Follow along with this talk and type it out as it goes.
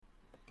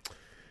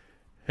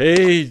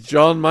Hey,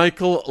 John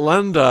Michael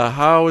Lander,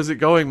 how is it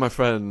going, my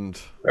friend?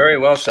 Very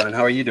well, Sean.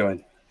 How are you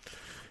doing?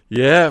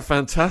 Yeah,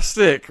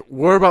 fantastic.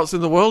 Whereabouts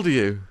in the world are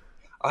you?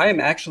 I am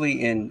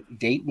actually in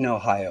Dayton,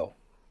 Ohio.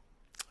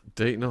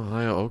 Dayton,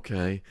 Ohio,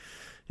 okay.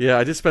 Yeah,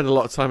 I did spend a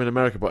lot of time in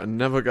America, but I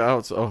never got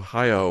out to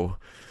Ohio.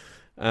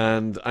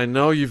 And I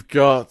know you've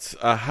got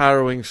a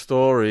harrowing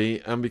story,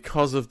 and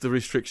because of the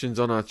restrictions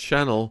on our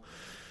channel,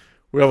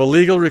 we have a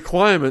legal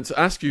requirement to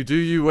ask you, do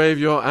you waive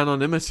your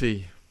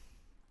anonymity?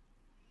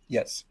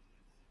 Yes.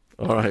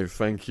 All right,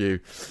 thank you.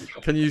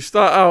 Can you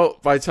start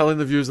out by telling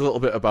the viewers a little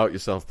bit about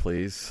yourself,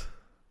 please?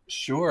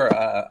 Sure.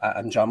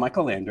 I'm John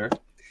Michael Lander,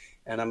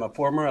 and I'm a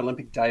former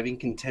Olympic diving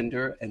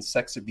contender and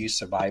sex abuse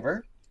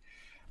survivor.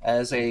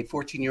 As a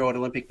 14-year-old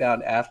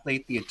Olympic-bound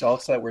athlete, the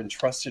adults that were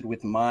entrusted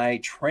with my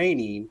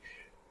training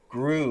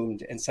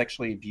groomed and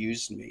sexually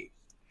abused me.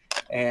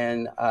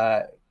 And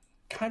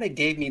kind of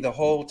gave me the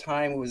whole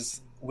time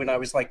was when I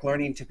was like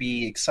learning to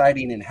be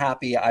exciting and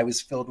happy, I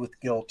was filled with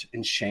guilt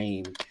and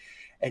shame.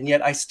 And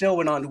yet I still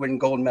went on to win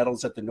gold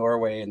medals at the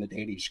Norway and the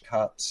Danish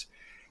Cups.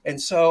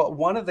 And so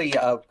one of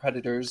the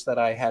predators that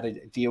I had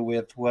to deal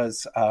with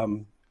was a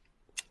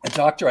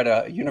doctor at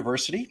a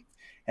university,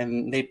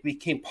 and they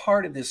became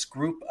part of this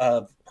group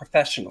of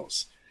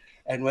professionals.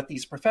 And what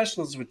these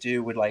professionals would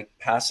do would like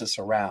pass us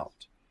around.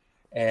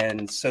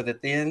 And so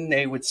that then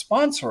they would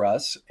sponsor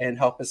us and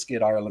help us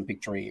get our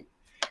Olympic dream.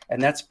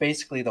 And that's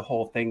basically the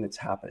whole thing that's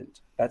happened.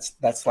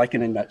 That's like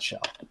in a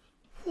nutshell.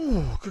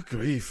 Oh, good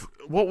grief.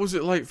 What was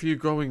it like for you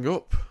growing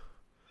up?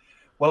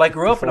 Well, I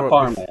grew up in a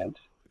farmland,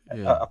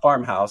 Yeah. a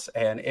farmhouse,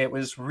 and it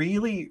was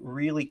really,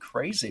 really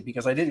crazy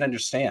because I didn't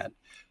understand.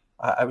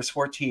 I was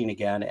 14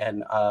 again,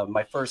 and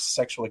my first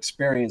sexual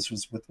experience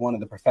was with one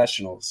of the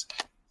professionals.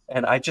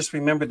 And I just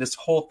remember this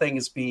whole thing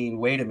as being,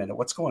 wait a minute,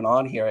 what's going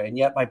on here? And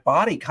yet my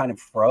body kind of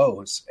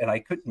froze and I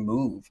couldn't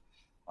move.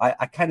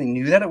 I kind of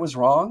knew that it was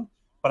wrong,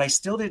 but I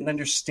still didn't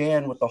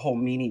understand what the whole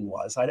meaning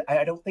was.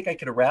 I don't think I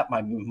could wrap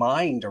my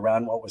mind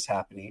around what was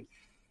happening.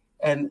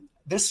 And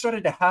this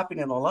started to happen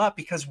in a lot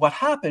because what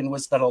happened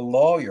was that a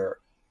lawyer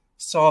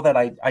saw that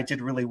I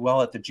did really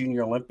well at the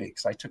Junior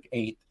Olympics. I took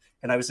eighth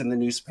and I was in the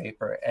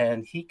newspaper,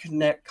 and he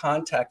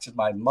contacted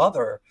my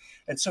mother.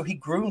 And so he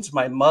groomed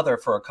my mother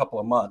for a couple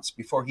of months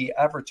before he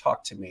ever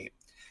talked to me.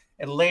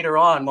 And later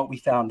on, what we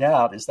found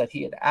out is that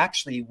he had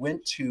actually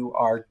went to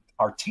our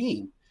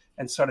team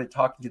and started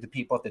talking to the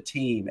people at the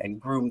team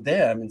and groomed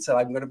them and said,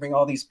 I'm going to bring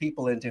all these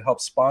people in to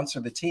help sponsor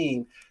the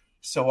team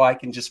so I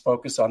can just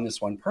focus on this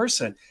one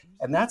person.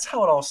 And that's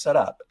how it all set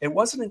up. It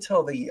wasn't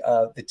until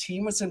the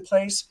team was in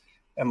place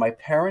and my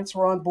parents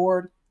were on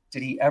board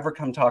did he ever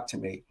come talk to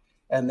me.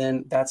 And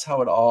then that's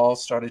how it all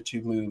started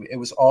to move. It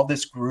was all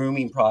this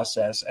grooming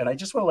process. And I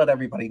just want to let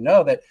everybody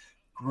know that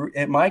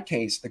in my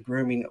case, the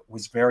grooming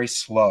was very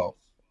slow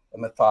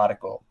and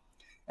methodical.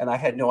 And I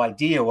had no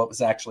idea what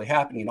was actually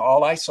happening.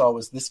 All I saw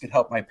was this could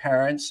help my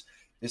parents.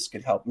 This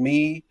could help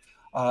me.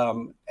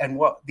 And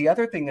what the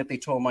other thing that they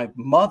told my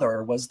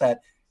mother was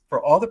that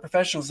for all the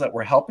professionals that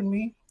were helping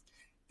me,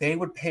 they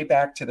would pay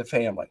back to the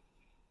family.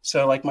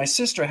 So like my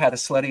sister had a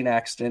sledding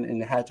accident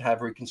and had to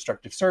have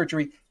reconstructive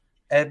surgery.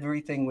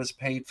 Everything was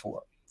paid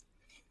for.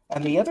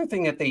 And the other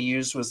thing that they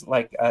used was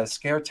like a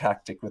scare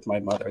tactic with my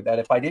mother, that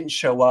if I didn't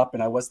show up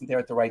and I wasn't there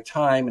at the right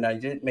time and I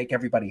didn't make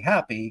everybody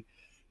happy,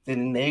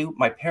 then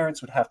my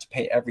parents would have to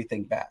pay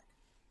everything back.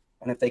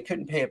 And if they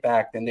couldn't pay it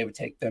back, then they would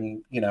take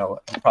them,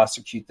 and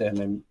prosecute them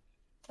and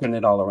pin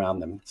it all around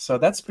them. So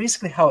that's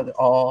basically how it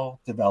all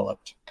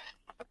developed.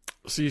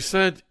 So you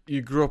said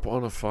you grew up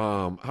on a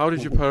farm. How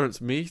did your parents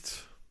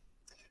meet?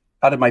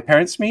 How did my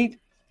parents meet?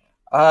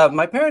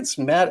 My parents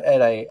met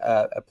at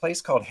a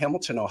place called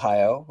Hamilton,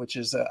 Ohio, which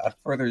is a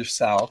further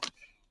south.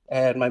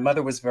 And my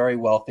mother was very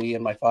wealthy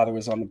and my father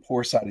was on the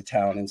poor side of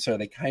town. And so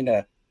they kind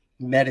of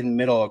met in the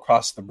middle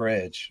across the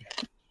bridge.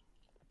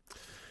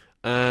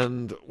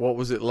 And what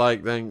was it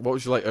like then? What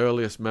was your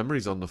earliest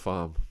memories on the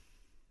farm?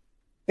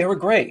 They were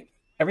great.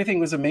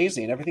 Everything was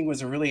amazing. Everything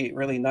was really,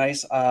 really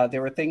nice.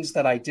 There were things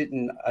that I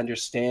didn't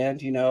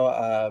understand.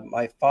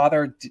 My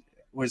father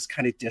was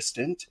kind of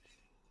distant.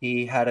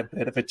 He had a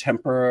bit of a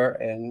temper,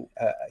 and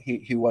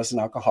he was an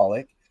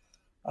alcoholic.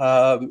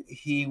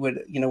 He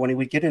would, when he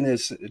would get in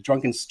his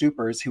drunken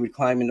stupors, he would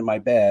climb into my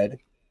bed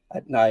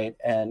at night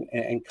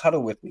and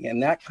cuddle with me.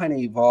 And that kind of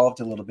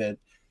evolved a little bit.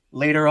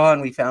 Later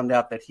on, we found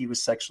out that he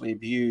was sexually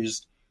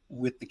abused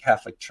with the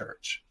Catholic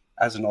Church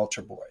as an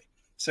altar boy.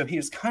 So he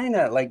was kind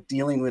of like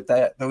dealing with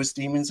those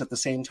demons at the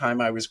same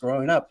time I was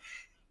growing up.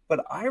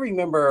 But I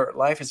remember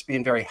life as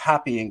being very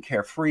happy and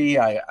carefree.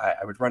 I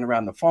would run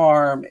around the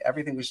farm.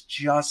 Everything was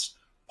just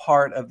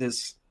part of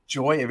this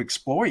joy of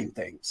exploring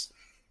things.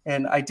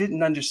 And I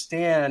didn't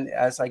understand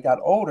as I got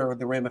older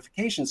the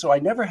ramifications. So I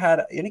never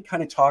had any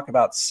kind of talk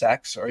about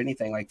sex or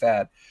anything like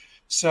that.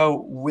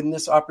 So when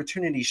this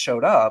opportunity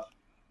showed up,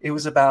 it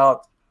was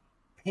about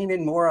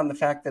painted more on the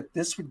fact that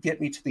this would get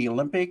me to the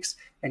Olympics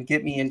and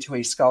get me into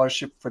a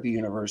scholarship for the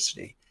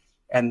university.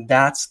 And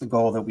that's the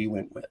goal that we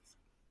went with.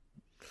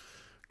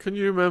 Can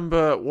you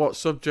remember what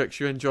subjects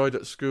you enjoyed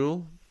at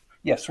school?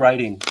 Yes,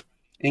 writing.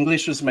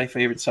 English was my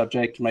favorite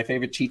subject. My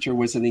favorite teacher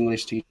was an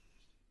English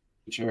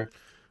teacher.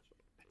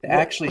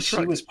 Actually,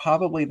 she was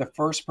probably the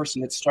first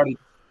person that started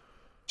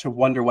to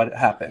wonder what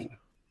happened.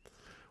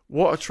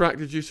 What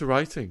attracted you to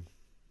writing?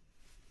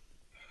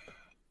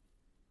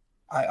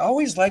 I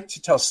always liked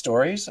to tell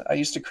stories. I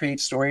used to create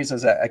stories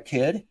as a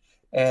kid,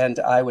 and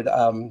I would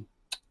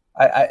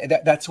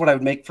that's what I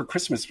would make for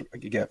Christmas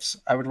gifts.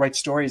 I would write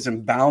stories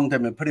and bound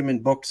them and put them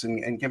in books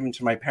and give them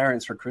to my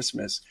parents for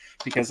Christmas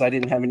because I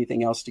didn't have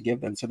anything else to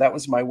give them. So that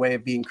was my way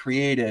of being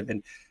creative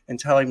and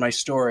telling my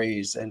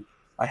stories. And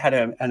I had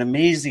an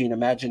amazing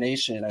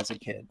imagination as a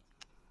kid.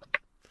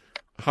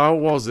 How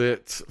was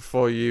it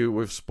for you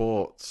with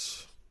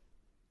sports?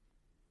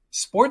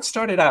 Sports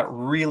started out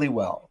really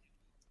well.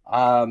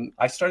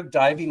 I started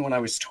diving when I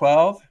was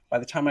 12. By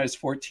the time I was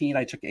 14,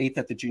 I took 8th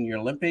at the Junior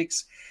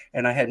Olympics,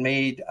 and I had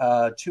made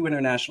 2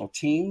 international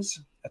teams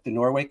at the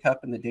Norway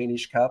Cup and the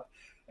Danish Cup,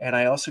 and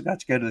I also got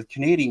to go to the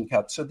Canadian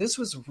Cup. So this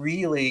was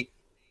really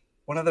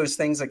one of those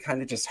things that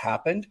kind of just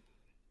happened,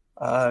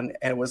 and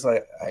it was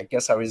like, I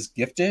guess I was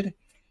gifted,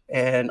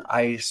 and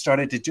I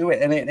started to do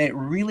it, and it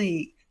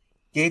really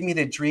gave me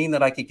the dream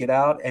that I could get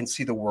out and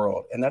see the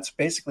world, and that's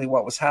basically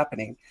what was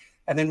happening.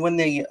 And then when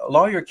the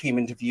lawyer came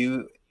into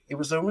view, it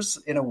was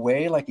almost in a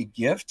way like a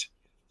gift,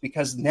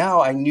 because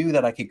now I knew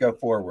that I could go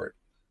forward.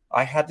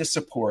 I had the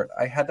support.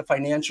 I had the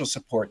financial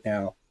support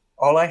now.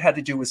 All I had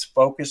to do was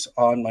focus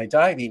on my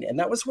diving. And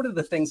that was one of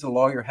the things the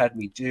lawyer had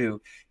me do.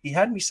 He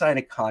had me sign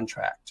a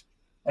contract.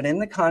 And in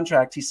the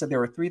contract, he said there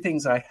were 3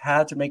 things I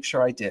had to make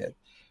sure I did.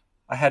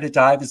 I had to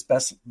dive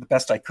the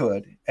best I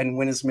could and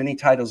win as many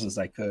titles as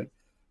I could.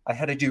 I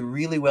had to do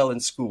really well in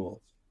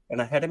school.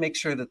 And I had to make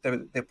sure that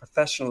the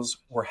professionals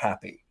were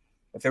happy.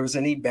 If there was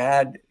any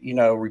bad,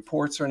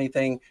 reports or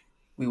anything,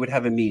 we would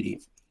have a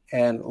meeting.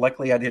 And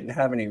luckily, I didn't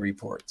have any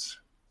reports.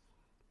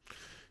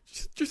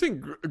 Do you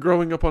think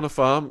growing up on a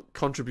farm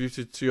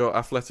contributed to your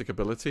athletic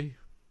ability?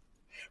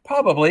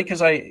 Probably,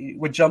 because I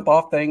would jump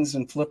off things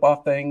and flip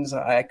off things.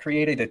 I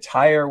created a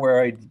tire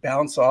where I'd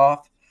bounce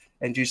off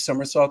and do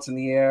somersaults in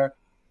the air.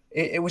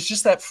 It was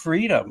just that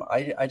freedom.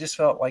 I just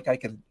felt like I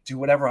could do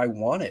whatever I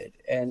wanted.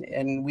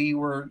 And we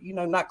were,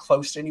 not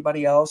close to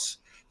anybody else.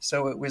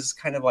 So it was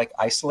kind of like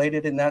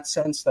isolated in that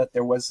sense, that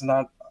there was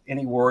not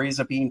any worries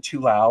of being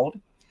too loud.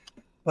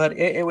 But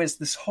it was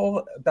this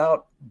whole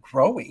about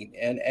growing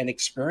and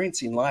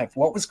experiencing life.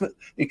 What was the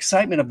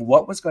excitement of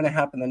what was going to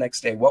happen the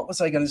next day? What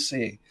was I going to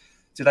see?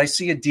 Did I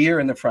see a deer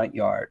in the front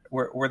yard?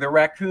 Were there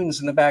raccoons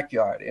in the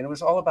backyard? And it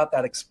was all about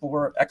that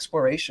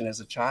exploration as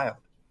a child.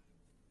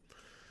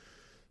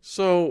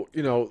 So,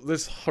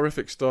 this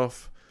horrific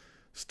stuff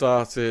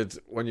started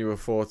when you were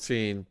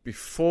 14.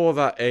 Before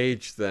that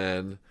age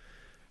then,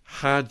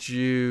 had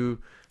you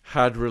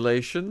had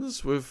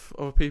relations with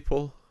other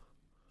people?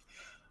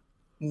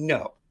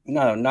 No,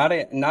 not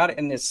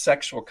in this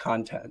sexual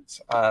content.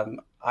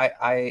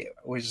 It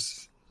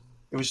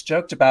was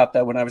joked about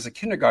that when I was a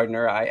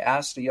kindergartner, I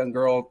asked a young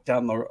girl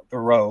down the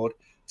road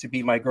to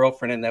be my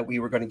girlfriend and that we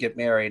were going to get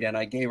married. And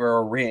I gave her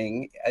a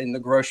ring in the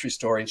grocery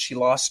store and she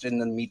lost it in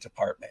the meat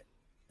department.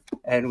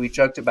 And we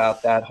joked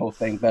about that whole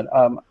thing. But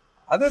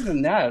other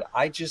than that,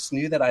 I just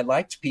knew that I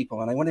liked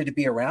people and I wanted to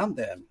be around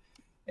them.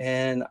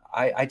 And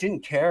I didn't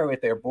care if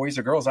they're boys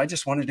or girls. I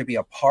just wanted to be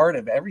a part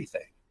of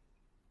everything.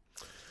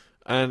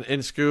 And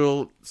in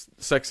school,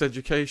 sex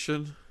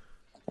education?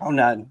 Oh,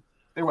 none.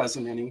 There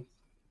wasn't any.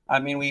 I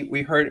mean,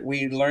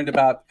 we learned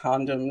about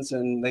condoms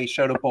and they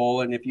showed a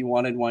bowl. And if you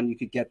wanted one, you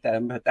could get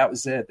them. But that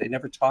was it. They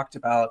never talked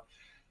about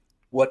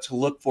what to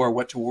look for,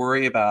 what to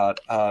worry about.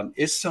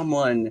 Is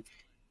someone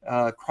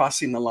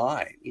crossing the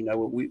line?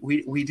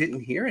 We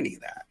didn't hear any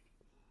of that.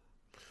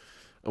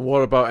 And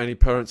what about any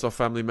parents or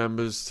family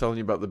members telling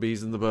you about the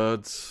bees and the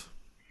birds?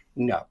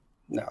 No.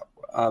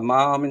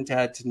 Mom and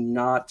dad did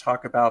not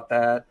talk about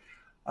that.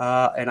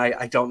 And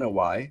I don't know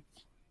why,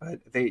 but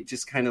they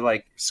just kind of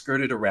like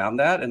skirted around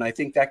that. And I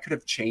think that could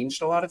have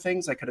changed a lot of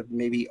things. I could have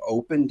maybe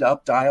opened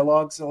up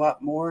dialogues a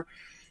lot more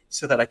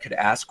so that I could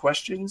ask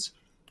questions.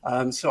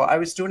 So I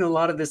was doing a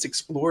lot of this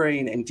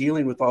exploring and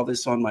dealing with all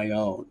this on my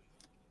own.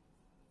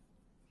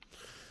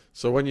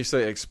 So when you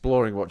say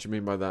exploring, what do you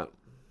mean by that?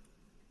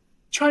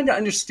 Trying to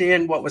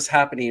understand what was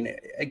happening.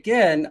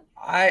 Again,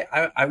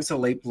 I was a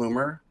late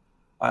bloomer.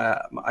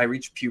 I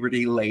reached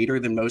puberty later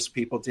than most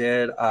people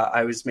did.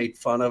 I was made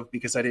fun of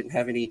because I didn't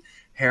have any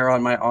hair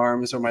on my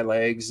arms or my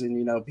legs.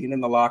 And, being in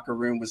the locker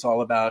room was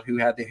all about who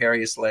had the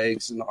hairiest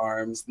legs and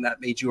arms. And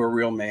that made you a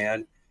real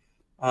man.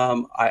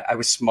 I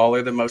was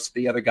smaller than most of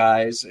the other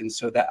guys. And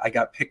so that I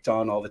got picked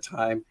on all the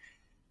time.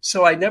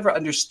 So I never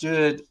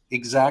understood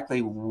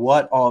exactly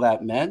what all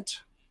that meant.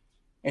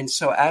 And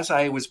so as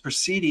I was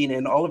proceeding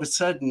and all of a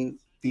sudden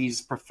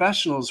these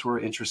professionals were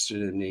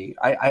interested in me,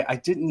 I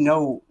didn't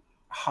know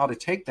how to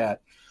take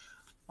that.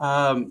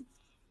 The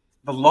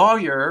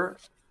lawyer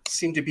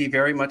seemed to be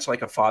very much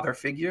like a father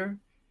figure.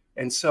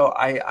 And so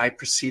I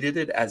preceded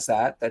it as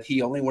that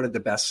he only wanted the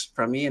best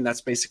from me. And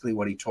that's basically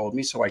what he told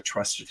me. So I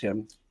trusted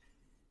him.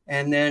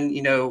 And then,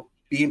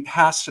 being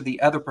passed to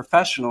the other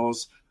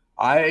professionals,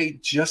 I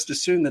just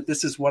assumed that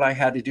this is what I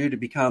had to do to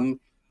become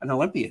an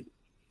Olympian.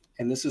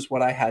 And this is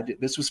what I had to,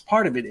 this was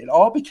part of it. It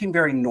all became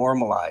very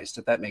normalized,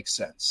 if that makes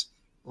sense,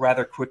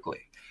 rather quickly.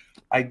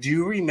 I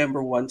do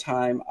remember one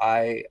time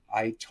I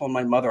told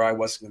my mother I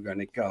wasn't going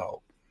to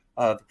go.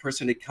 The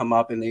person had come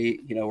up and they,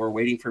 were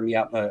waiting for me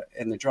out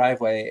in the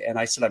driveway. And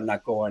I said, I'm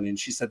not going. And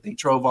she said, they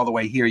drove all the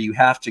way here. You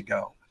have to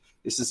go.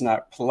 This is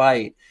not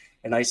polite.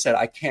 And I said,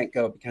 I can't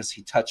go because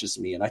he touches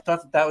me. And I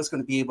thought that was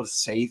going to be able to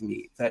save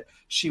me, that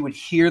she would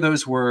hear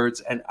those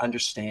words and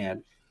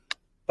understand.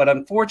 But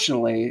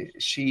unfortunately,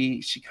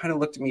 she kind of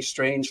looked at me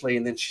strangely,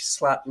 and then she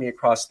slapped me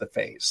across the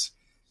face.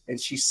 And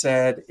she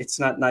said, it's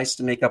not nice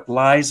to make up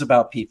lies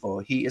about people.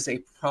 He is a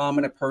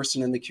prominent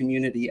person in the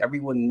community.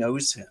 Everyone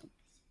knows him.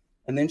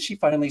 And then she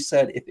finally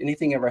said, if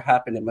anything ever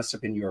happened, it must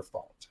have been your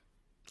fault.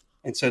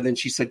 And so then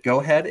she said, go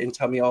ahead and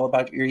tell me all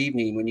about your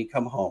evening when you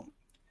come home.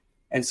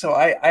 And so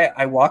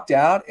I walked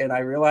out, and I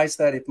realized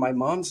that if my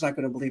mom's not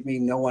going to believe me,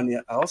 no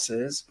one else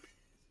is.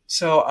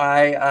 So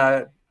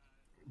I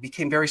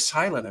became very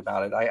silent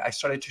about it. I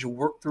started to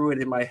work through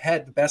it in my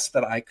head the best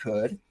that I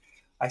could.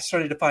 I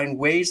started to find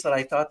ways that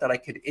I thought that I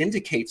could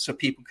indicate so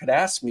people could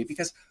ask me,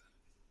 because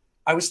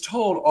I was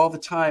told all the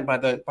time by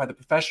the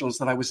professionals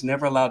that I was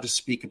never allowed to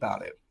speak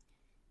about it.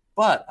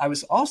 But I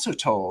was also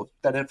told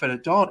that if an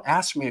adult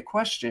asked me a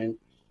question,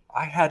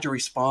 I had to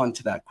respond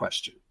to that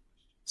question.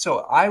 So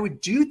I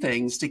would do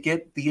things to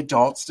get the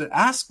adults to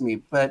ask me,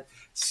 but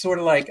sort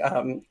of like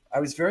I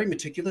was very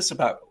meticulous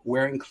about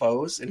wearing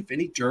clothes. And if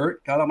any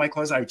dirt got on my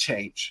clothes, I would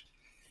change.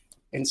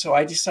 And so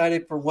I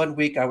decided for 1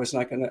 week I was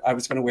going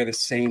to wear the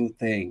same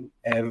thing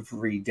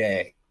every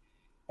day.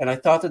 And I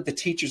thought that the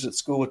teachers at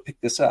school would pick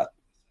this up.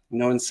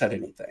 No one said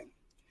anything.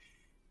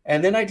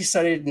 And then I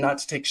decided not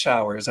to take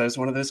showers. I was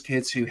one of those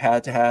kids who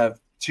had to have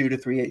 2 to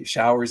 3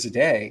 showers a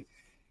day.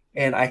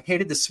 And I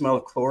hated the smell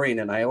of chlorine,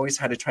 and I always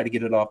had to try to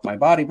get it off my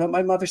body. But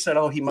my mother said,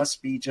 oh, he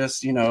must be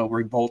just,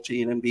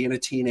 revolting and being a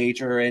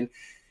teenager.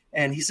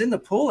 And he's in the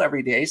pool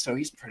every day, so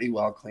he's pretty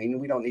well clean.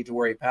 We don't need to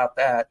worry about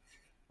that.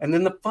 And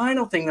then the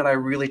final thing that I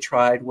really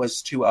tried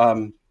was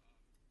to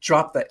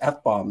drop the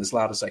F-bomb as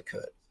loud as I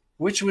could,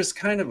 which was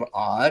kind of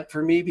odd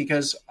for me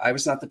because I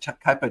was not the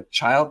type of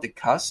child that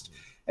cussed.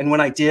 And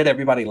when I did,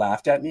 everybody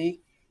laughed at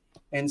me.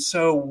 And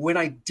so when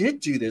I did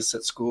do this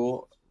at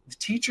school, the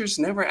teachers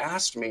never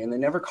asked me, and they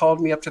never called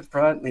me up to the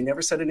front, and they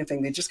never said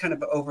anything. They just kind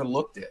of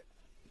overlooked it.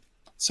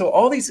 So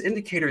all these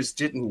indicators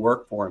didn't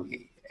work for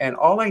me. And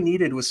all I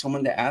needed was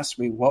someone to ask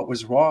me what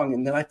was wrong.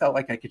 And then I felt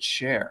like I could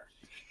share.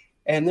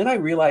 And then I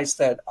realized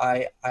that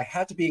I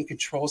had to be in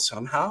control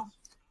somehow.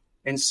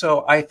 And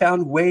so I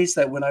found ways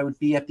that when I would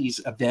be at these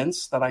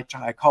events, that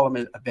I call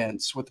them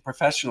events with the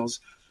professionals,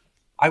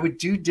 I would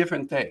do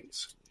different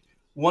things.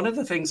 One of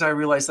the things I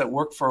realized that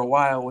worked for a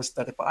while was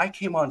that if I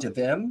came onto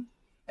them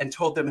and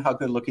told them how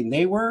good looking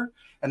they were,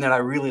 and that I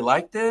really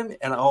liked them,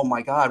 and oh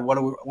my God,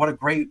 what a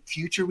great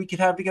future we could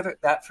have together,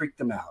 that freaked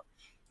them out.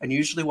 And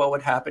usually what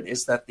would happen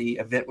is that the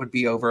event would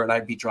be over and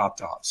I'd be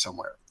dropped off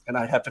somewhere, and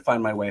I'd have to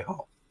find my way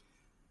home.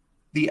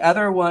 The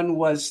other one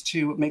was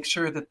to make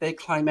sure that they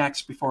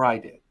climaxed before I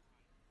did.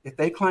 If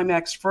they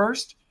climaxed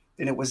first,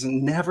 then it was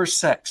never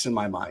sex in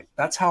my mind.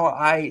 That's how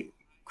I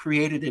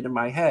created it in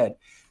my head.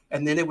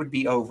 And then it would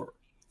be over.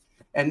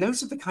 And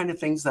those are the kind of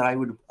things that I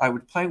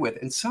would play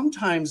with. And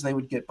sometimes they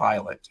would get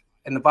violent.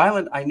 And the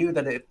violent, I knew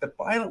that if the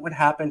violent would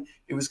happen,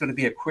 it was going to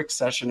be a quick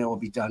session. It will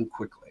be done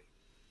quickly.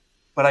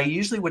 But I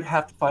usually would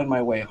have to find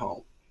my way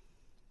home.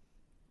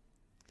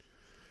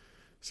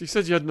 So you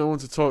said you had no one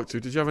to talk to.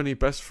 Did you have any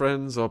best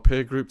friends or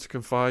peer group to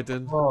confide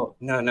in? Oh,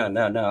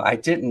 no. I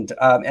didn't.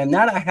 And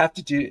that I have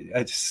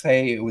to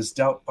say it was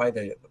dealt by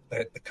the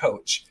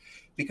coach,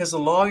 because the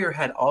lawyer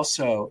had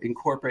also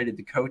incorporated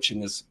the coach in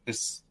this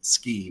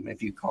scheme,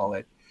 if you call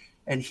it.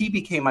 And he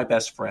became my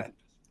best friend.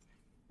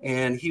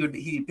 And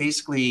he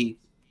basically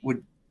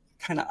would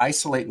kind of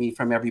isolate me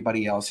from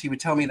everybody else. He would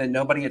tell me that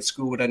nobody at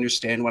school would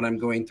understand what I'm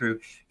going through.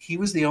 He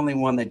was the only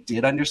one that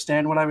did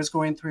understand what I was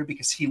going through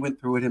because he went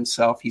through it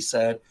himself, he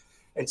said.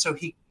 And so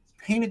he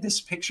painted this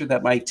picture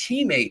that my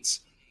teammates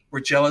were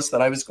jealous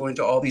that I was going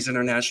to all these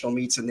international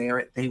meets and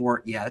they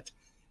weren't yet.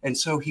 And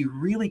so he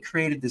really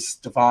created this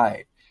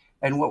divide.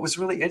 And what was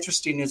really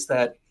interesting is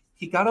that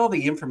he got all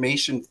the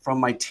information from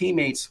my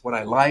teammates, what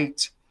I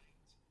liked,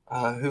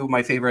 who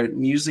my favorite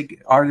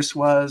music artist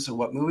was, or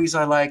what movies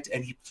I liked,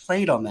 and he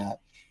played on that.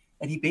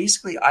 And he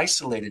basically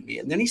isolated me.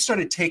 And then he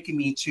started taking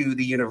me to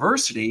the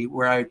university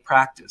where I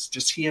practiced,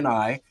 just he and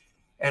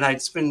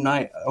I'd spend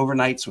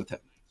overnights with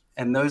him.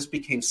 And those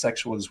became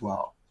sexual as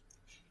well.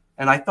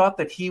 And I thought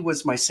that he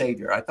was my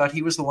savior. I thought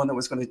he was the one that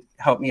was going to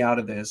help me out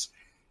of this.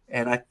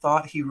 And I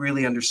thought he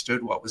really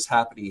understood what was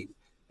happening.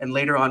 And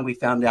later on, we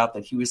found out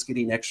that he was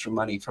getting extra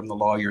money from the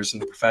lawyers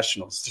and the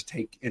professionals to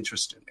take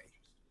interest in me.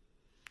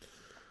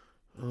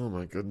 Oh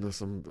my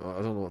goodness, I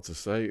don't know what to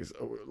say.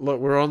 Look,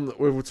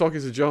 we're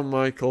talking to John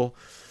Michael.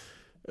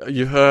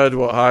 You heard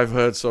what I've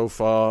heard so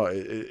far.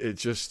 It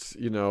just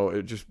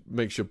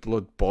makes your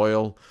blood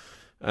boil.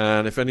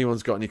 And if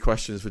anyone's got any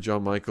questions for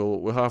John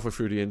Michael, we're halfway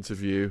through the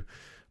interview.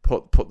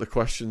 put the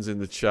questions in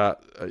the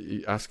chat.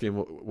 Ask him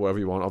whatever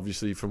you want.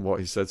 Obviously, from what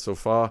he said so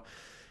far,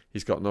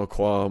 he's got no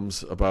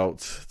qualms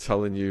about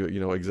telling you,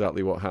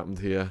 exactly what happened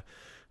here,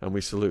 and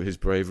we salute his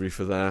bravery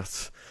for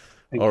that.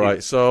 All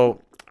right,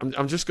 so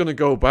I'm just going to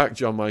go back,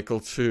 John Michael,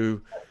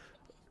 to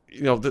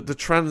the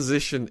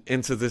transition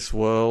into this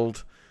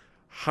world.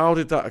 How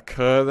did that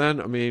occur then?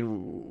 I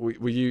mean,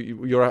 were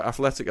your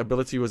athletic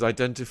ability was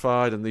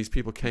identified, and these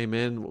people came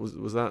in?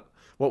 Was that,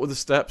 what were the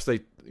steps?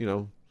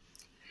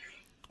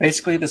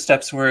 Basically, the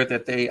steps were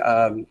that they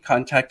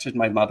contacted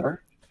my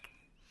mother,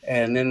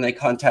 and then they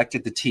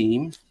contacted the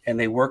team, and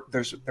they worked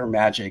their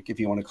magic, if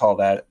you want to call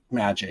that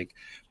magic,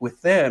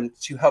 with them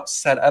to help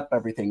set up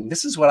everything.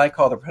 This is what I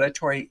call the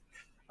predatory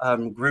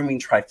grooming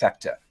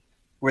trifecta,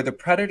 where the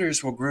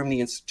predators will groom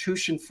the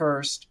institution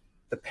first,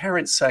 the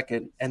parent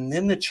second, and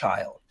then the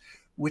child,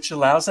 which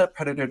allows that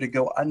predator to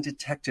go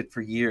undetected for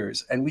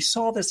years. And we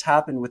saw this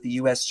happen with the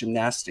U.S.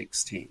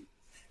 gymnastics team,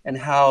 and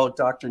how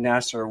Dr.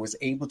 Nasser was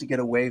able to get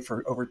away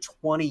for over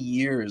 20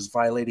 years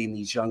violating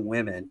these young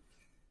women.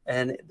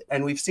 And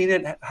we've seen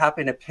it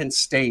happen at Penn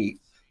State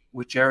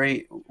with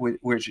Jerry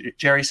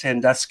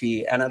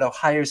Sandusky, and at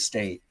Ohio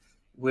State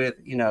with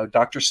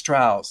Dr.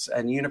 Strauss,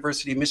 and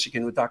University of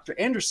Michigan with Dr.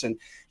 Anderson.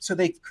 So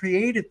they've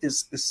created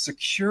this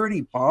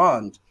security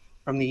bond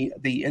from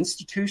the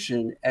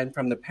institution and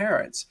from the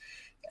parents.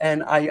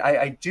 And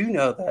I do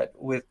know that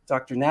with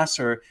Dr.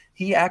 Nasser,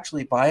 he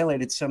actually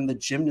violated some of the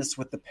gymnasts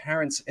with the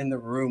parents in the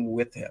room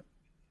with him.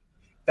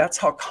 That's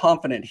how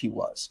confident he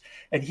was.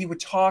 And he would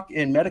talk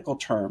in medical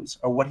terms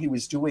of what he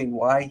was doing,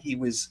 why he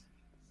was,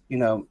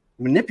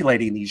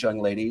 manipulating these young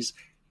ladies,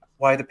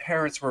 why the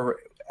parents were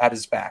at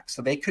his back,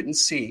 so they couldn't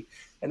see.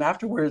 And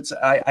afterwards,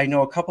 I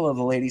know a couple of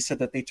the ladies said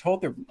that they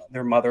told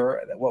their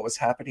mother what was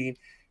happening.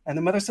 And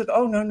the mother said,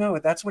 oh, no,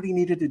 that's what he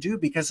needed to do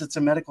because it's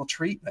a medical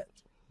treatment.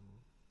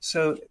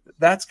 So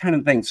that's kind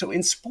of thing. So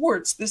in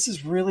sports, this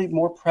is really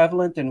more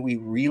prevalent than we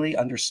really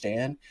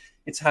understand.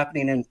 It's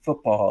happening in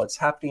football. It's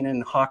happening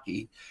in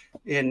hockey.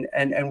 And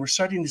we're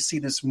starting to see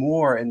this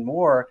more and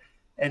more.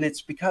 And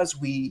it's because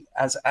we,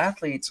 as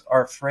athletes,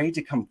 are afraid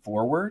to come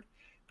forward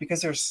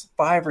because there's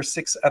 5 or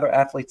 6 other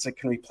athletes that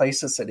can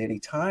replace us at any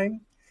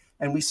time.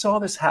 And we saw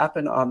this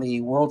happen on the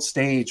world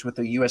stage with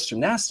the U.S.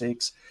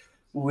 gymnastics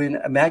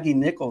when Maggie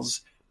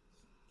Nichols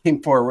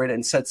came forward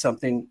and said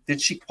something. Then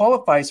she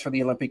qualifies for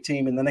the Olympic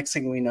team, and the next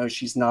thing we know,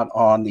 she's not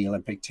on the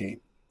Olympic team.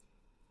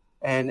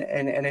 And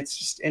it's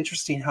just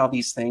interesting how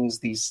these things,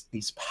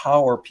 these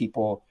power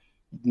people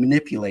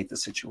manipulate the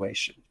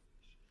situation.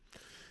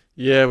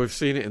 Yeah, we've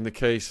seen it in the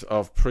case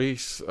of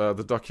priests.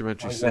 The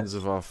documentary Sins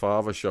of Our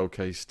Father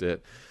showcased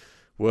it,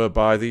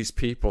 whereby these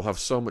people have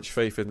so much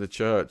faith in the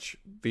church.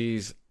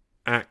 These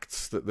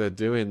acts that they're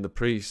doing, the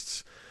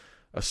priests,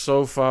 are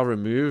so far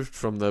removed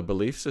from their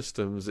belief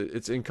systems,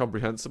 it's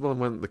incomprehensible. And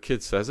when the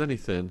kid says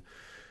anything,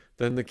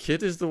 then the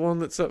kid is the one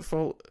that's at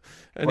fault.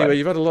 Anyway, right.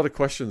 You've had a lot of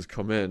questions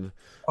come in.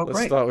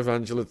 Let's start with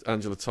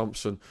Angela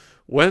Thompson.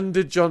 When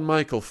did John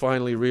Michael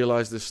finally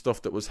realize this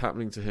stuff that was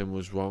happening to him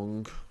was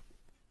wrong?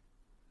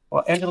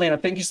 Well, Angela,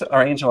 thank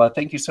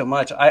you so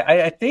much.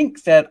 I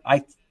think that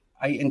I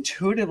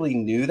intuitively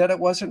knew that it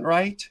wasn't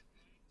right.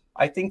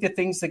 I think the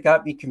things that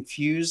got me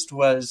confused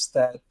was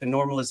that the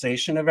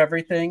normalization of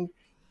everything,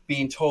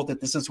 being told that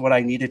this is what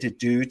I needed to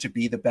do to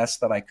be the best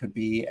that I could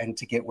be and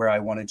to get where I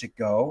wanted to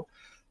go.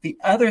 The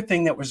other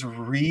thing that was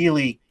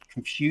really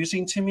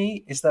confusing to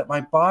me is that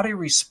my body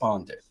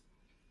responded.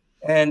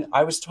 And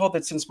I was told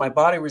that since my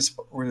body was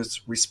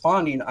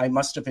responding, I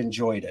must have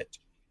enjoyed it,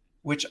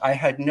 which I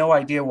had no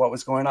idea what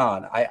was going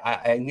on.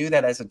 I knew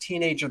that as a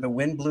teenager, the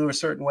wind blew a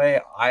certain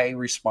way, I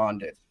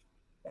responded.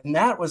 And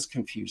that was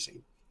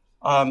confusing.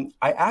 I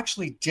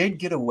actually did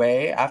get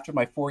away after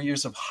my 4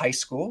 years of high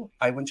school.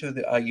 I went to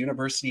the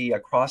university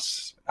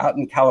out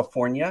in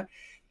California.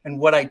 And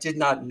what I did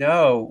not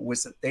know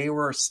was that they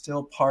were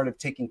still part of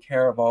taking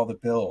care of all the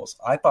bills.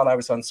 I thought I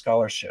was on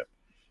scholarship.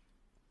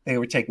 They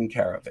were taking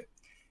care of it.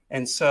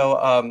 And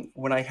so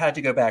when I had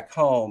to go back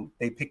home,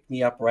 they picked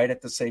me up right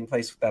at the same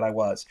place that I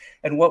was.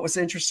 And what was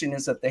interesting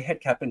is that they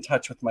had kept in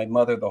touch with my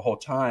mother the whole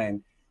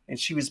time. And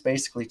she was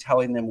basically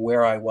telling them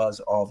where I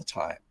was all the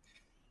time.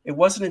 It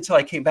wasn't until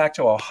I came back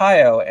to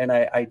Ohio and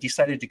I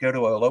decided to go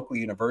to a local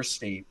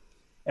university,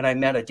 and I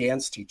met a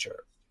dance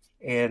teacher.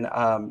 And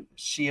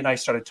she and I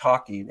started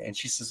talking, and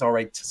she says, all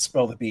right,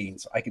 spill the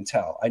beans. I can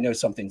tell. I know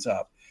something's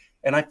up.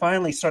 And I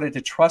finally started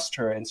to trust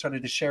her and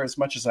started to share as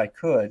much as I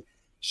could.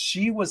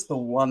 She was the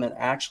one that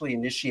actually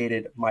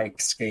initiated my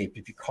escape,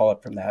 if you call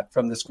it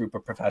from this group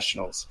of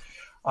professionals.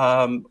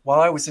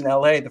 While I was in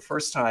LA the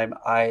first time,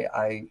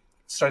 I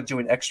started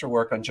doing extra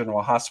work on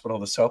General Hospital,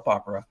 the soap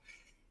opera.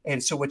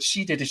 And so what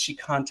she did is she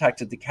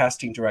contacted the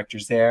casting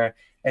directors there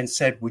and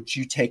said, would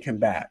you take him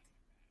back?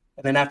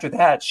 And then after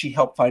that, she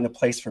helped find a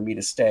place for me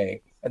to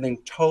stay. And then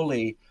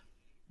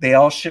they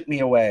all shipped me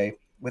away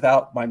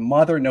without my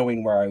mother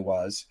knowing where I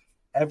was.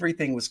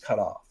 Everything was cut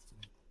off.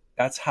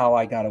 That's how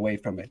I got away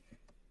from it.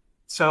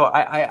 So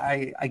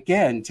I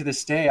again, to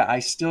this day, I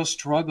still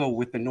struggle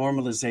with the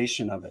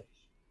normalization of it.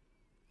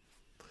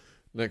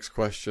 Next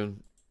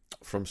question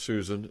from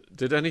Susan.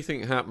 Did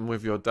anything happen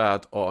with your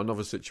dad or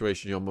another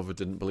situation your mother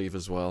didn't believe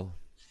as well?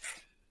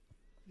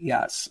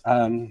 Yes.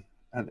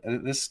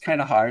 This is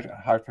kind of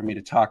hard for me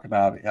to talk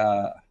about.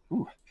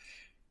 Ooh.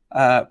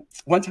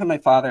 One time my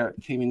father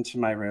came into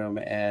my room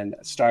and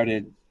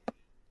started,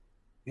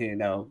 you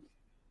know,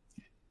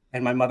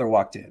 and my mother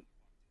walked in,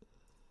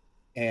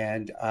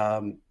 and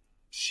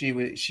she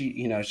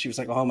was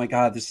like, "Oh my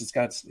God, this has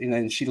got,"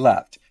 and she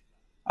left.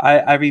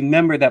 I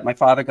remember that my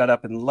father got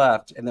up and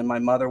left, and then my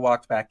mother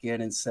walked back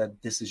in and said,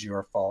 "This is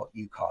your fault.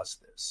 You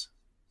caused this.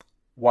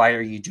 Why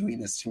are you doing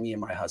this to me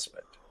and my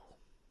husband?"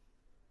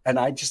 And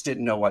I just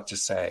didn't know what to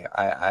say.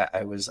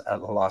 I was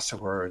at a loss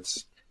of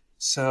words.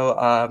 So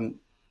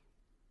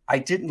I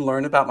didn't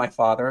learn about my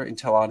father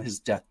until on his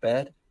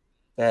deathbed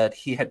that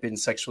he had been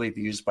sexually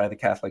abused by the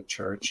Catholic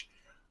Church.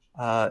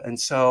 And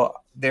so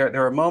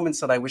there are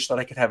moments that I wish that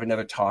I could have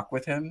another talk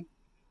with him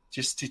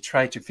just to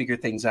try to figure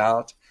things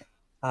out.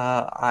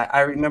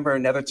 I remember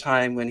another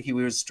time when he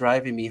was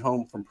driving me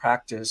home from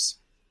practice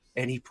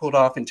and he pulled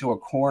off into a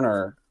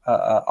corner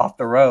off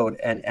the road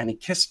and he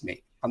kissed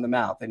me on the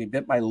mouth and he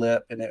bit my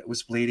lip and it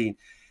was bleeding.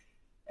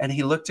 And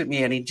he looked at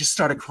me and he just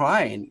started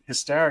crying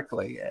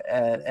hysterically.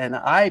 And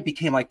I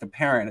became like the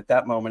parent at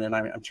that moment. And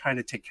I'm trying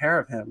to take care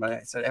of him. And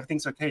I said,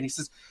 "Everything's okay." And he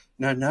says,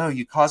 no,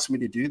 you caused me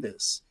to do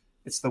this.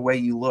 It's the way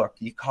you look.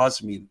 You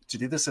caused me to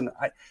do this. And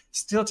I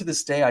still to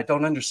this day, I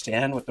don't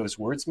understand what those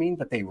words mean,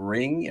 but they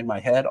ring in my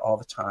head all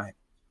the time.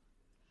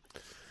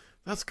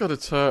 That's got to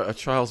tear a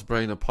child's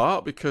brain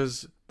apart,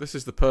 because this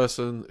is the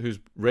person who's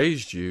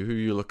raised you, who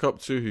you look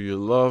up to, who you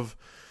love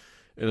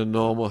in a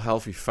normal,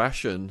 healthy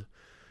fashion.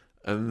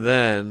 And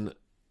then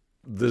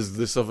there's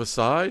this other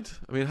side.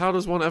 I mean, how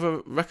does one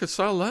ever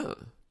reconcile that?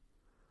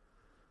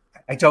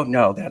 I don't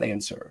know that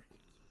answer.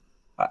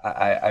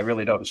 I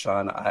really don't,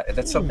 Sean.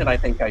 That's something I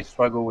think I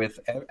struggle with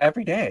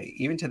every day,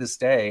 even to this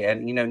day.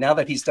 And, now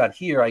that he's not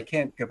here, I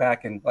can't go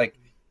back and like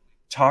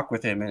talk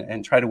with him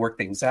and try to work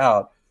things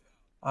out.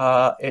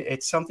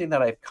 It's something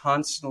that I've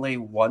constantly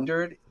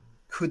wondered.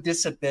 Could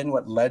this have been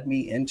what led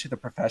me into the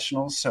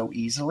professionals so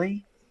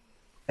easily?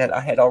 That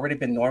I had already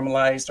been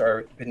normalized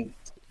or been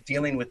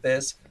dealing with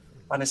this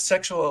on a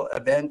sexual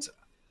event.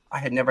 I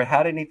had never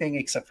had anything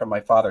except for my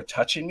father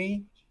touching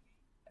me.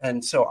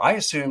 And so I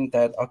assumed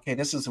that, okay,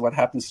 this is what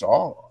happens to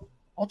all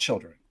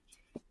children.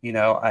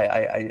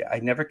 I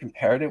never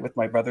compared it with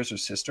my brothers or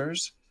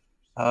sisters.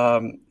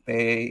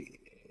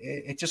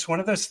 It's just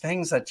one of those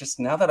things that just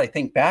now that I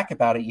think back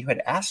about it, you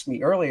had asked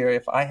me earlier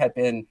if I had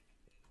been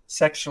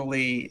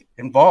sexually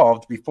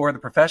involved before the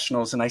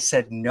professionals, and I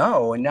said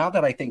no. And now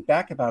that I think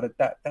back about it,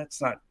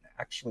 that's not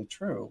actually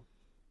true.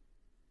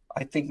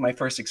 I think my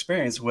first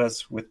experience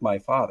was with my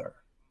father.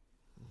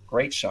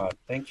 Great shot.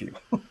 Thank you.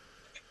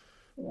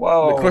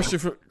 Whoa.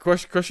 The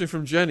question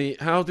from Jenny: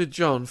 how did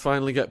John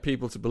finally get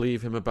people to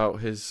believe him about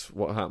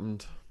what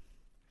happened?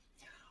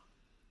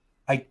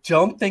 I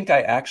don't think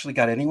I actually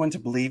got anyone to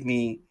believe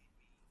me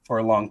for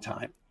a long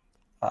time.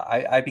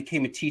 I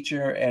became a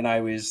teacher and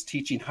I was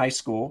teaching high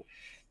school,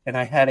 and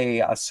I had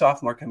a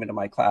sophomore come into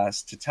my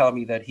class to tell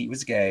me that he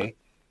was gay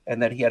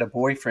and that he had a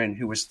boyfriend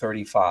who was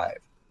 35.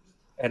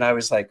 And I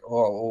was like,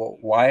 "Oh,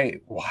 why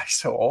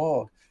so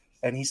old?"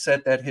 And he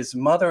said that his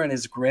mother and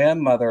his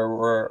grandmother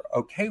were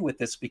okay with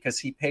this because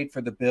he paid for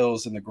the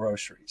bills and the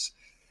groceries.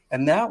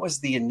 And that was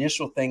the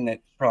initial thing that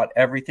brought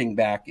everything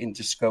back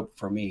into scope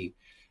for me.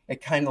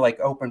 It kind of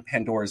like opened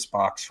Pandora's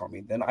box for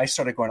me. Then I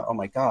started going, "Oh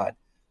my God,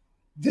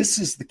 this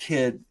is the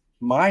kid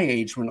my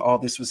age when all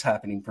this was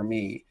happening for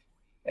me."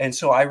 And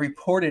so I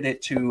reported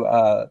it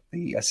to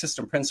the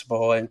assistant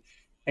principal,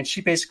 and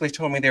she basically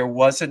told me there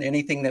wasn't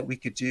anything that we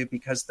could do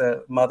because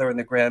the mother and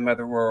the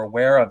grandmother were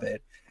aware of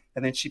it.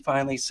 And then she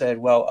finally said,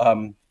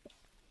 "Well,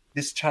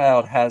 this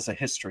child has a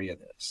history of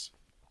this."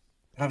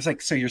 And I was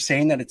like, "So you're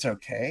saying that it's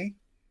okay?"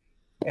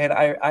 And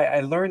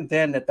I learned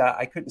then that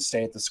I couldn't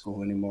stay at the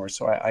school anymore.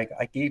 So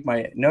I gave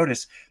my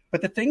notice.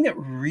 But the thing that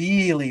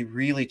really,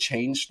 really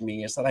changed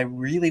me is that I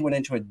really went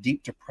into a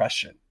deep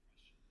depression.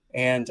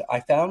 And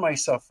I found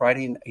myself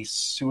writing a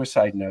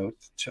suicide note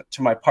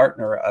to my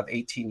partner of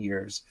 18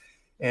 years.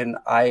 And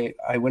I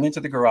went into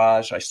the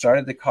garage. I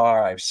started the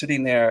car. I was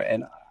sitting there,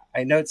 and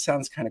I know it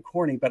sounds kind of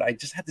corny, but I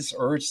just had this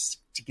urge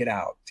to get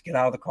out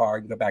of the car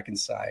and go back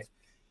inside.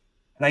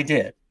 And I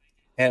did.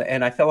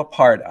 And I fell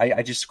apart.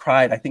 I just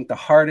cried. I think the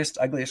hardest,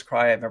 ugliest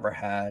cry I've ever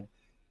had.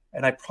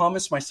 And I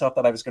promised myself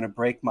that I was going to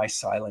break my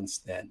silence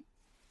then,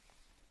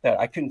 that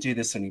I couldn't do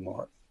this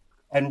anymore.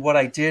 And what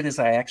I did is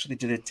I actually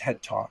did a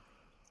TED Talk.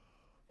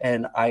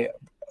 And I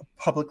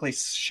publicly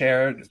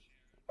shared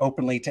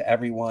openly to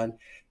everyone.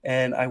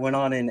 And I went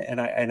on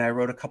and I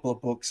wrote a couple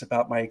of books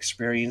about my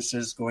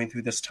experiences going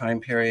through this time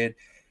period.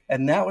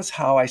 And that was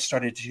how I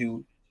started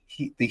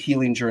the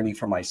healing journey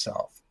for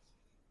myself.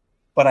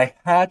 But I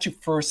had to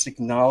first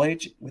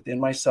acknowledge within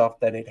myself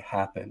that it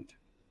happened.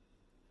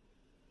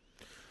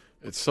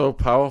 It's so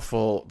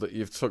powerful that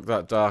you've took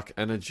that dark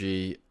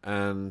energy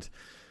and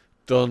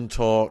done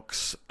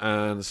talks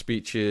and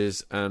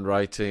speeches and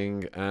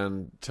writing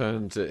and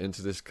turned it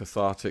into this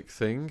cathartic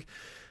thing.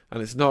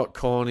 And it's not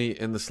corny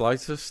in the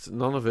slightest.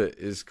 None of it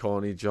is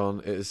corny, John.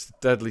 It is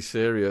deadly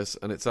serious,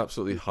 and it's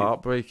absolutely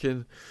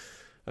heartbreaking.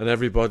 And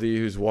everybody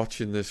who's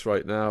watching this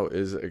right now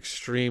is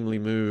extremely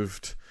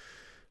moved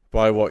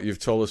by what you've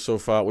told us so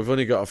far. We've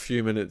only got a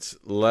few minutes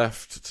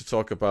left to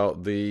talk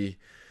about the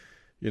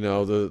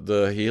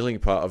healing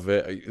part of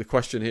it. The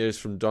question here is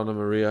from Donna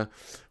Maria.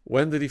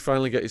 When did he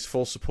finally get his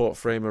full support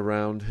frame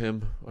around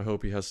him? I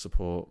hope he has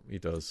support. He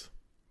does.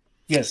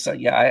 Yes,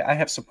 I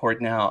have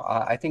support now.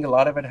 I think a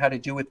lot of it had to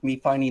do with me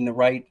finding the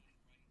right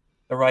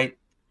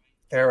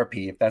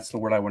therapy, if that's the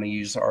word I want to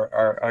use,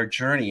 our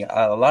journey.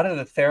 A lot of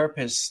the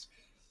therapists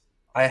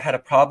I had a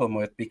problem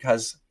with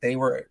because they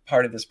were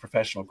part of this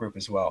professional group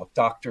as well.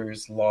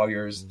 Doctors,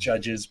 lawyers,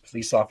 judges,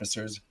 police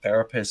officers,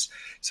 therapists.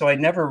 So I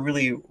never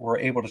really were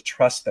able to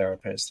trust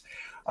therapists.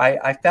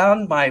 I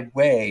found my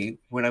way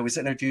when I was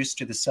introduced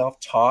to the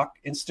Self-Talk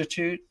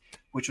Institute,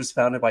 which was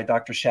founded by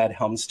Dr. Shad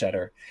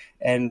Helmstetter.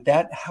 And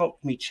that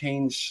helped me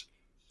change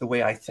the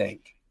way I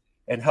think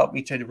and helped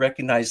me to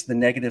recognize the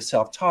negative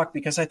self-talk,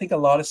 because I think a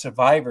lot of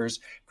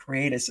survivors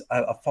create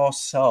a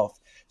false self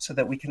so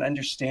that we can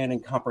understand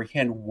and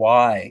comprehend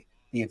why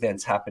the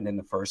events happened in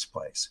the first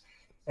place.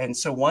 And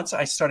so once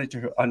I started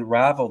to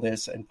unravel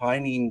this and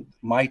finding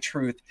my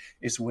truth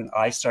is when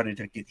I started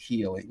to get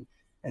healing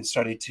and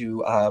started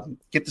to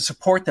get the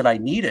support that I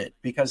needed,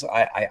 because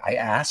I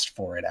asked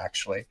for it,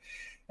 actually.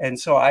 And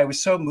so I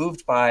was so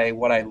moved by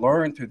what I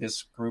learned through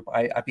this group.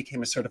 I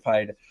became a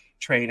certified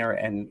trainer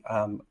and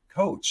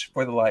coach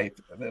for the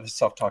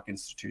Self-Talk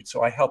Institute.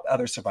 So I help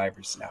other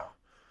survivors now.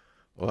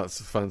 Well,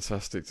 that's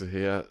fantastic to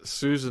hear.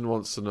 Susan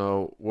wants to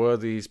know, were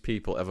these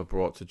people ever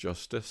brought to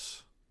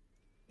justice?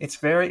 It's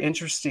very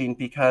interesting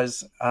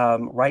because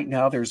right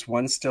now there's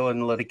one still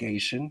in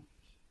litigation,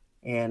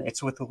 and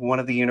it's with one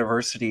of the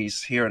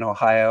universities here in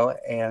Ohio.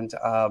 And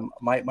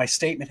my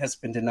statement has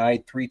been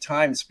denied 3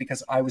 times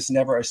because I was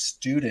never a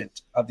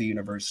student of the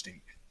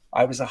university.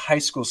 I was a high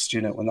school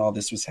student when all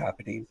this was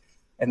happening.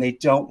 And they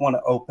don't want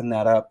to open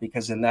that up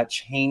because then that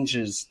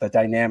changes the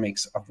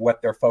dynamics of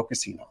what they're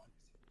focusing on.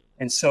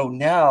 And so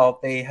now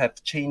they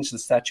have changed the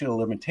statute of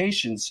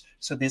limitations.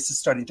 So this is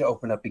starting to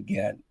open up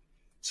again.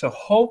 So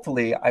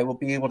hopefully I will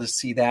be able to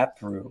see that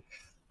through.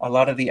 A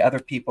lot of the other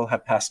people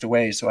have passed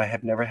away, so I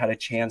have never had a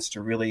chance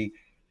to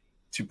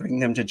bring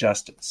them to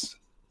justice.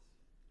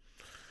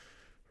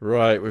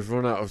 Right, we've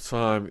run out of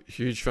time.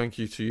 Huge thank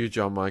you to you,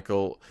 John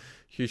Michael.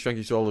 Huge thank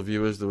you to all the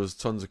viewers. There was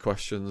tons of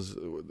questions.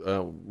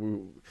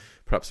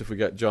 Perhaps if we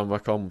get John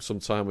back on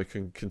sometime, we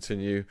can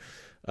continue.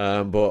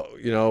 But,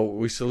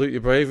 we salute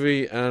your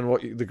bravery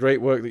and the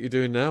great work that you're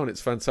doing now. And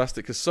it's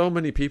fantastic because so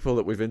many people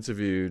that we've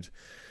interviewed,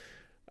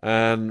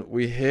 and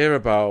we hear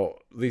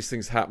about these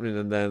things happening,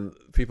 and then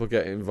people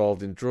get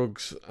involved in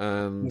drugs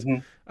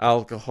and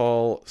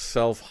alcohol,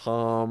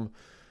 self-harm,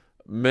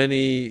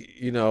 many,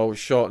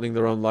 shortening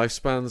their own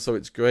lifespan. So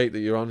it's great that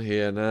you're on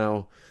here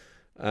now,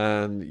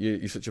 and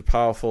you're such a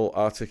powerful,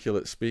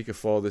 articulate speaker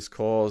for this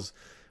cause.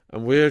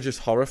 And we're just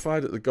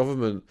horrified that the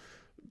government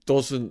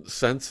doesn't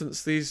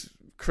sentence these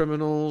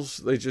criminals.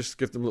 They just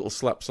give them little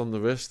slaps on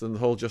the wrist, and the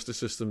whole justice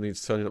system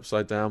needs turning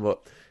upside down.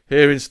 But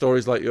hearing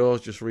stories like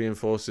yours just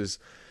reinforces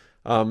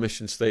our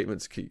mission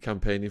statement to keep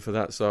campaigning for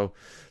that. So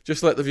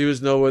just let the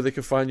viewers know where they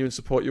can find you and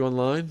support you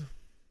online.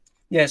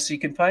 Yes, you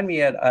can find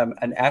me at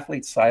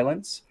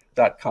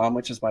anathletesilence.com,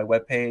 which is my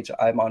webpage.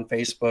 I'm on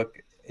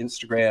Facebook,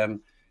 Instagram,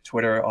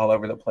 Twitter, all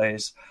over the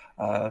place.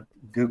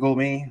 Google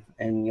me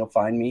and you'll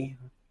find me.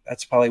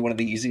 That's probably one of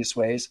the easiest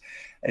ways.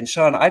 And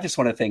Sean, I just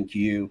want to thank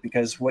you,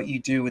 because what you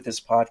do with this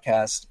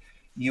podcast,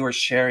 you are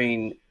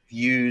sharing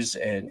views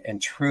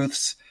and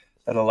truths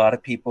that a lot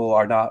of people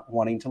are not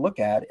wanting to look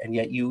at. And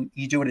yet you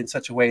do it in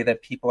such a way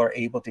that people are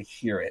able to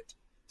hear it.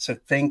 So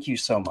thank you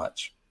so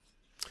much.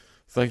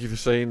 Thank you for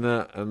saying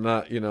that. And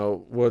that,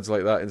 words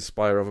like that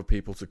inspire other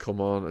people to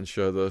come on and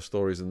share their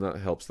stories, and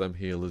that helps them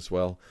heal as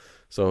well.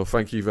 So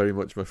thank you very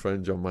much, my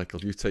friend John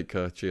Michael. You take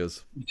care.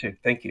 Cheers. You too.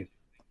 Thank you.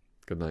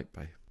 Good night.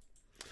 Bye.